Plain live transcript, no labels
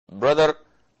Brother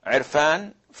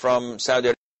Irfan from Saudi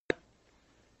Arabia.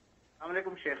 Assalamu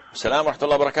alaikum, Sheikh. Assalamu wa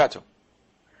rahmatullahi wa barakatuh.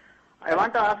 I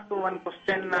want to ask you one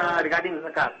question regarding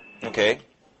zakat. Okay.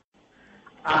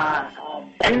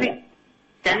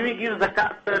 Can we give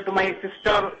zakat to my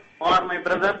sister or my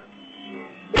brother?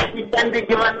 If it can be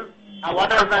given,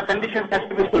 what are the conditions has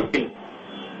to be fulfilled?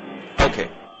 Okay.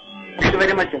 Thank you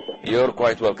very much, sir. You're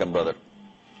quite welcome, brother.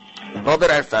 Brother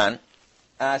Irfan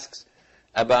asks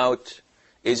about,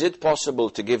 is it possible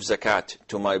to give zakat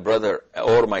to my brother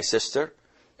or my sister?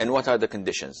 And what are the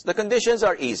conditions? The conditions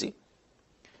are easy.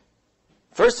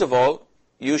 First of all,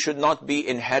 you should not be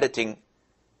inheriting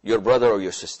your brother or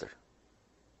your sister.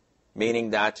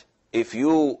 Meaning that if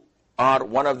you are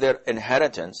one of their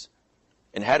inheritants,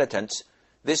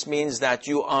 this means that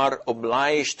you are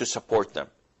obliged to support them.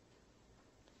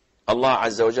 Allah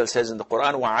Azza wa Jal says in the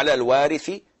Quran, وَعَلَى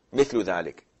الْوَارِثِ مِثْلُ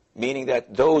ذَلِكَ, meaning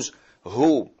that those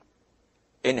who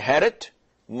inherit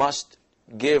must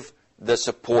give the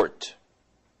support.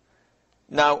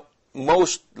 Now,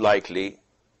 most likely,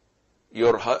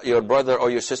 your brother or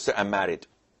your sister are married.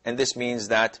 And this means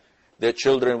that their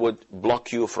children would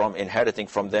block you from inheriting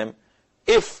from them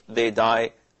if they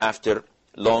die after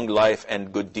long life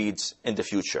and good deeds in the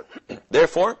future.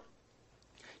 Therefore,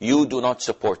 you do not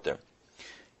support them.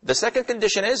 The second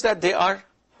condition is that they are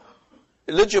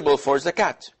eligible for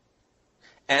zakat.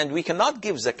 And we cannot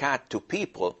give zakat to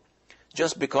people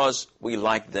just because we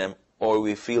like them or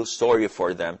we feel sorry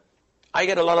for them. I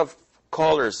get a lot of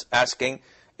callers asking,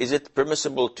 is it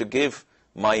permissible to give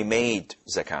my maid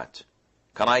zakat?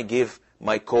 Can I give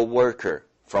my co-worker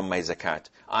from my zakat?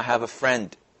 I have a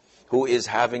friend who is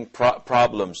having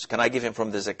problems. Can I give him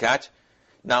from the zakat?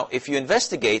 Now, if you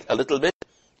investigate a little bit,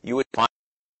 you would find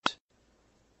that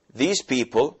these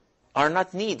people are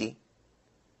not needy.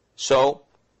 So,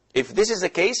 if this is the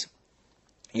case,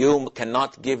 you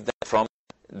cannot give them from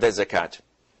the zakat.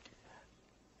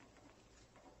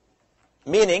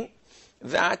 Meaning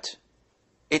that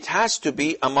it has to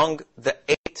be among the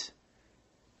 8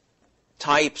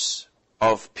 types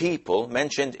of people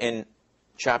mentioned in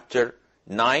chapter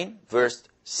 9, verse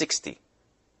 60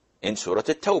 in Surah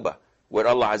At-Tawbah, where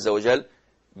Allah Azza wa Jal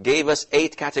gave us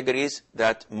 8 categories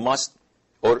that must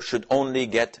or should only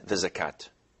get the zakat.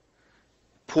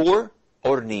 Poor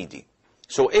or needy.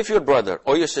 So if your brother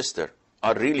or your sister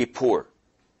are really poor,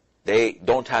 they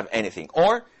don't have anything,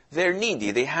 or they're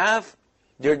needy, they have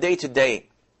their day-to-day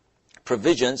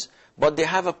provisions, but they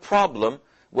have a problem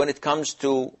when it comes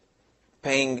to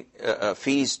paying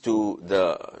fees to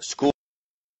the school,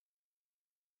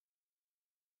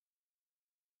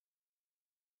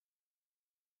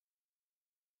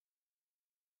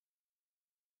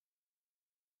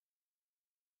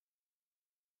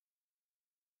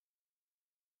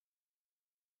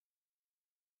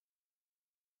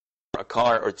 a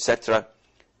car, or etc.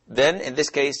 Then in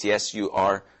this case, yes, you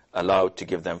are allowed to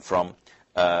give them from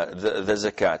the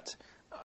zakat.